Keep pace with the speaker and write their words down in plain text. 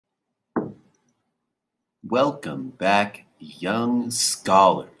Welcome back, young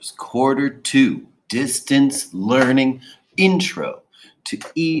scholars. Quarter 2, Distance Learning Intro to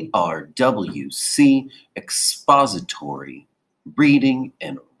ERWC Expository Reading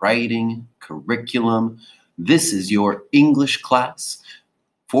and Writing Curriculum. This is your English class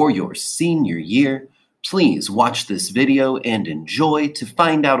for your senior year. Please watch this video and enjoy to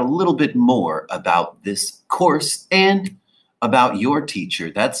find out a little bit more about this course and about your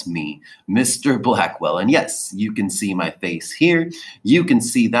teacher. That's me, Mr. Blackwell. And yes, you can see my face here. You can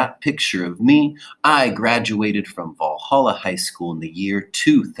see that picture of me. I graduated from Valhalla High School in the year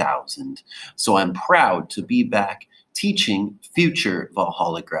 2000. So I'm proud to be back teaching future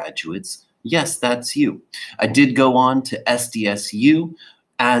Valhalla graduates. Yes, that's you. I did go on to SDSU,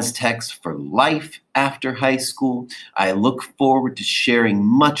 Aztecs for life after high school. I look forward to sharing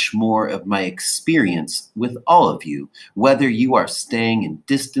much more of my experience with all of you, whether you are staying in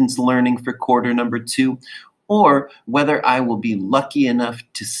distance learning for quarter number 2, or whether I will be lucky enough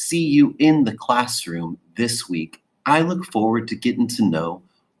to see you in the classroom this week. I look forward to getting to know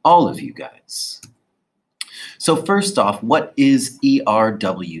all of you guys. So first off, what is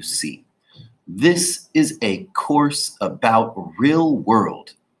ERWC? This is a course about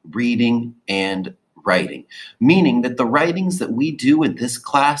real-world reading and writing, meaning that the writings that we do in this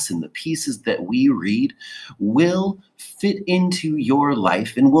class and the pieces that we read will fit into your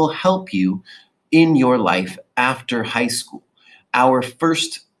life and will help you in your life after high school. Our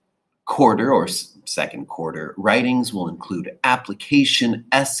first quarter or second quarter writings will include application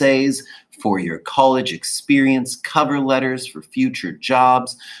essays for your college experience, cover letters for future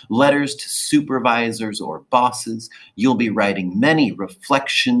jobs, letters to supervisors or bosses. You'll be writing many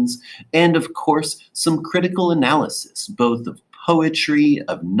reflections and, of course, some critical analysis, both of poetry,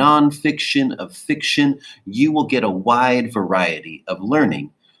 of nonfiction, of fiction. You will get a wide variety of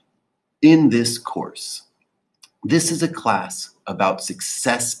learning in this course. This is a class about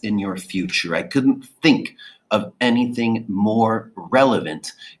success in your future. I couldn't think of anything more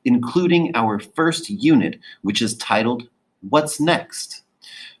relevant, including our first unit, which is titled, What's Next?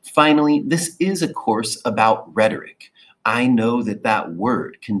 Finally, this is a course about rhetoric. I know that that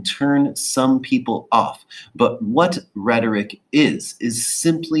word can turn some people off, but what rhetoric is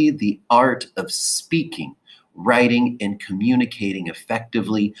simply the art of speaking, writing, and communicating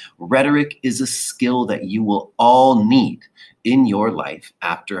effectively. Rhetoric is a skill that you will all need in your life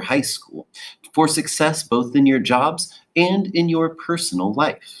after high school for success both in your jobs and in your personal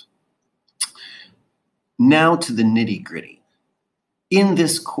life. Now to the nitty-gritty. In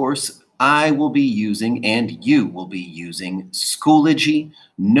this course, I will be using, and you will be using, Schoology,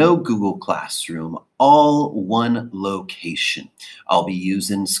 no Google Classroom, all one location. I'll be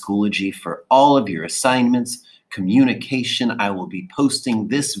using Schoology for all of your assignments, communication. I will be posting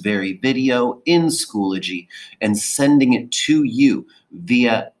this very video in Schoology and sending it to you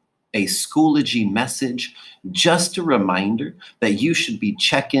via a Schoology message. Just a reminder that you should be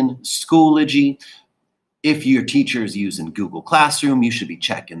checking Schoology. If your teacher is using Google Classroom, you should be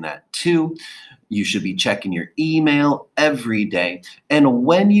checking that too. You should be checking your email every day. And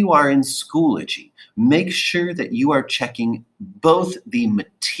when you are in Schoology, make sure that you are checking both the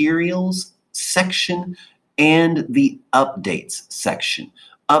materials section and the updates section.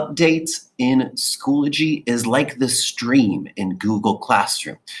 Updates in Schoology is like the stream in Google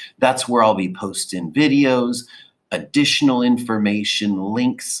Classroom. That's where I'll be posting videos, additional information,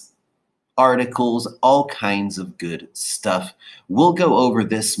 links, articles, all kinds of good stuff. We'll go over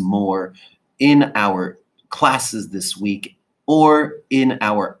this more in our classes this week or in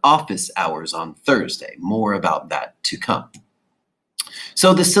our office hours on Thursday. More about that to come.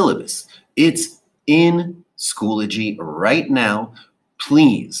 So the syllabus, it's in Schoology right now.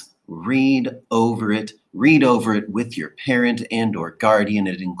 Please read over it with your parent and or guardian.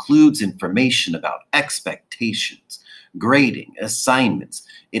 It includes information about expectations, grading, assignments.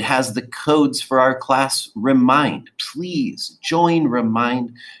 It has the codes for our class Remind. Please join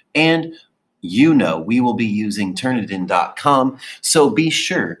Remind. And you know we will be using Turnitin.com, so be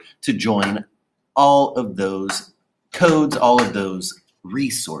sure to join all of those codes, all of those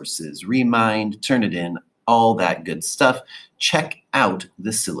resources, Remind, Turnitin, all that good stuff. Check out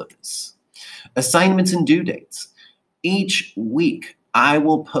the syllabus. Assignments and due dates. Each week, I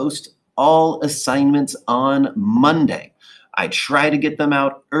will post all assignments on Monday. I try to get them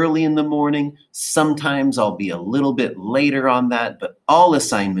out early in the morning. Sometimes I'll be a little bit later on that, but all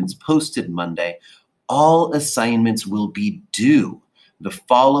assignments posted Monday. All assignments will be due the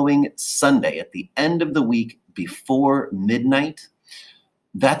following Sunday at the end of the week before midnight.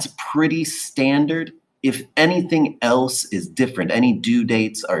 That's pretty standard If anything else is different, any due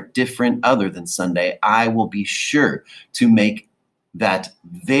dates are different other than Sunday, I will be sure to make that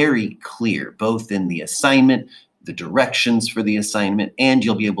very clear, both in the assignment, the directions for the assignment, and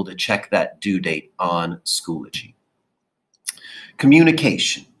you'll be able to check that due date on Schoology.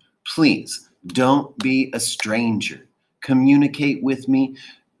 Communication. Please don't be a stranger. Communicate with me.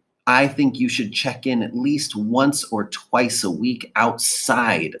 I think you should check in at least once or twice a week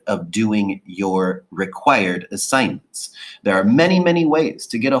outside of doing your required assignments. There are many, many ways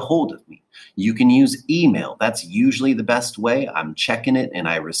to get a hold of me. You can use email. That's usually the best way. I'm checking it and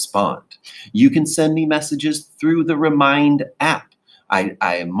I respond. You can send me messages through the Remind app. I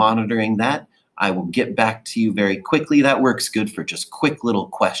am monitoring that. I will get back to you very quickly. That works good for just quick little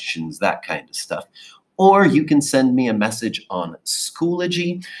questions, that kind of stuff. Or you can send me a message on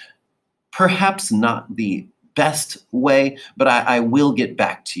Schoology. Perhaps not the best way, but I will get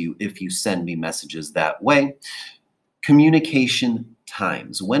back to you if you send me messages that way. Communication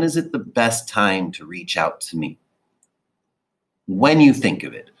times. When is it the best time to reach out to me? When you think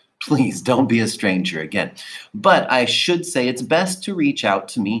of it. Please don't be a stranger again. But I should say it's best to reach out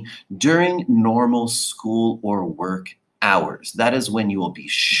to me during normal school or work hours. That is when you will be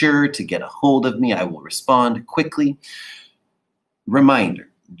sure to get a hold of me. I will respond quickly. Reminder.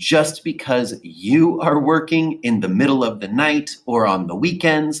 Just because you are working in the middle of the night or on the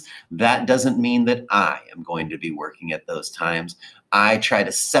weekends, that doesn't mean that I am going to be working at those times. I try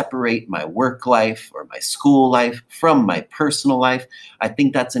to separate my work life or my school life from my personal life. I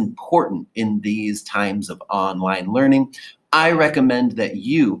think that's important in these times of online learning. I recommend that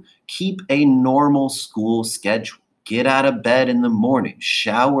you keep a normal school schedule. Get out of bed in the morning,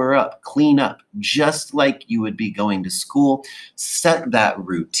 shower up, clean up, just like you would be going to school. Set that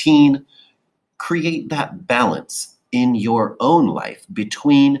routine, create that balance in your own life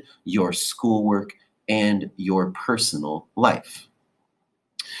between your schoolwork and your personal life.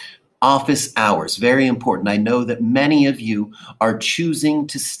 Office hours, very important. I know that many of you are choosing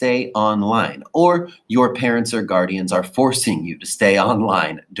to stay online, or your parents or guardians are forcing you to stay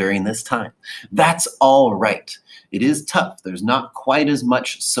online during this time. That's all right. It is tough. There's not quite as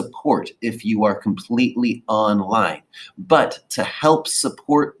much support if you are completely online. But to help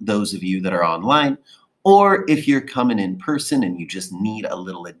support those of you that are online, or if you're coming in person and you just need a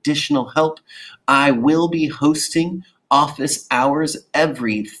little additional help, I will be hosting office hours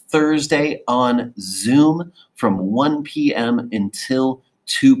every Thursday on Zoom from 1 p.m. until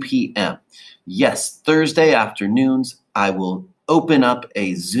 2 p.m. Yes, Thursday afternoons, I will open up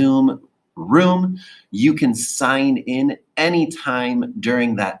a Zoom room. You can sign in anytime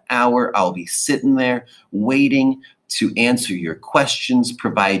during that hour. I'll be sitting there waiting to answer your questions,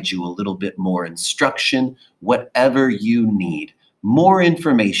 provide you a little bit more instruction, whatever you need. More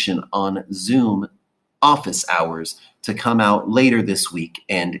information on Zoom office hours to come out later this week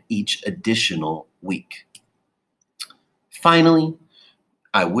and each additional week. Finally,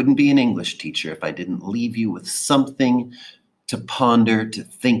 I wouldn't be an English teacher if I didn't leave you with something to ponder, to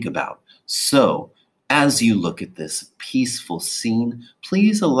think about. So, as you look at this peaceful scene,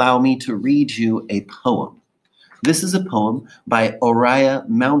 please allow me to read you a poem. This is a poem by Oriah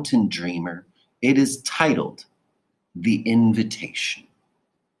Mountain Dreamer. It is titled, The Invitation.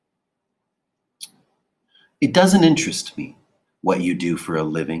 It doesn't interest me what you do for a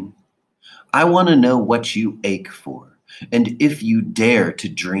living. I want to know what you ache for, and if you dare to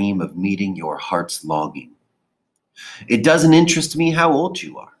dream of meeting your heart's longing. It doesn't interest me how old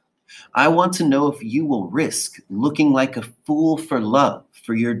you are. I want to know if you will risk looking like a fool for love,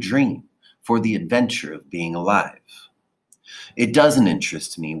 for your dream, for the adventure of being alive. It doesn't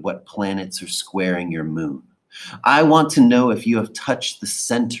interest me what planets are squaring your moon. I want to know if you have touched the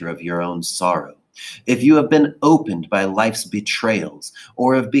center of your own sorrow, if you have been opened by life's betrayals,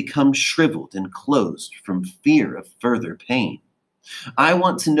 or have become shriveled and closed from fear of further pain. I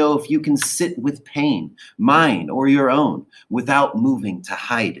want to know if you can sit with pain, mine or your own, without moving to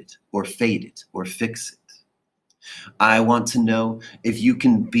hide it, or fade it, or fix it. I want to know if you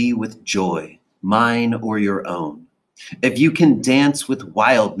can be with joy, mine or your own. If you can dance with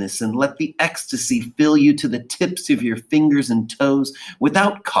wildness and let the ecstasy fill you to the tips of your fingers and toes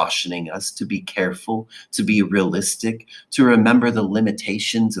without cautioning us to be careful, to be realistic, to remember the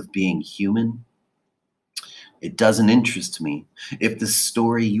limitations of being human. It doesn't interest me if the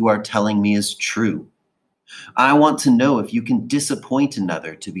story you are telling me is true. I want to know if you can disappoint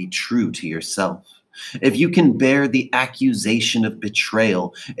another to be true to yourself. If you can bear the accusation of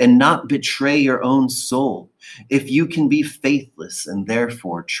betrayal and not betray your own soul, if you can be faithless and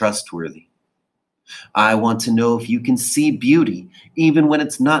therefore trustworthy. I want to know if you can see beauty even when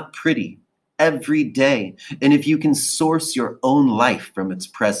it's not pretty, every day, and if you can source your own life from its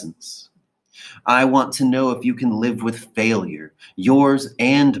presence. I want to know if you can live with failure, yours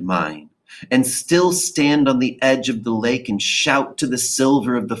and mine, and still stand on the edge of the lake and shout to the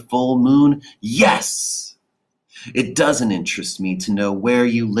silver of the full moon, yes! It doesn't interest me to know where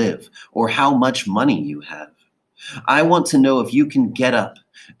you live or how much money you have. I want to know if you can get up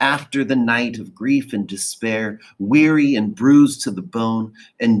after the night of grief and despair, weary and bruised to the bone,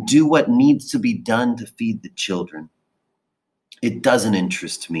 and do what needs to be done to feed the children. It doesn't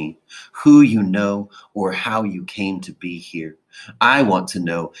interest me who you know or how you came to be here. I want to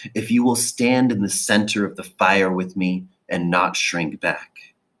know if you will stand in the center of the fire with me and not shrink back.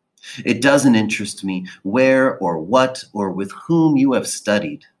 It doesn't interest me where or what or with whom you have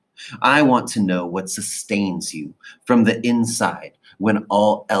studied. I want to know what sustains you from the inside when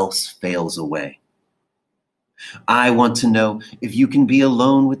all else fails away. I want to know if you can be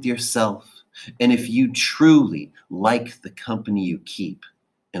alone with yourself and if you truly like the company you keep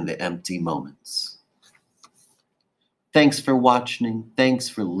in the empty moments. Thanks for watching. Thanks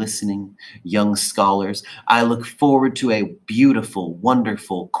for listening, young scholars. I look forward to a beautiful,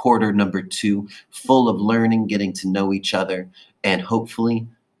 wonderful quarter number 2, full of learning, getting to know each other, and hopefully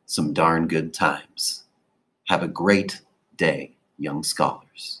some darn good times. Have a great day, young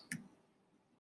scholars.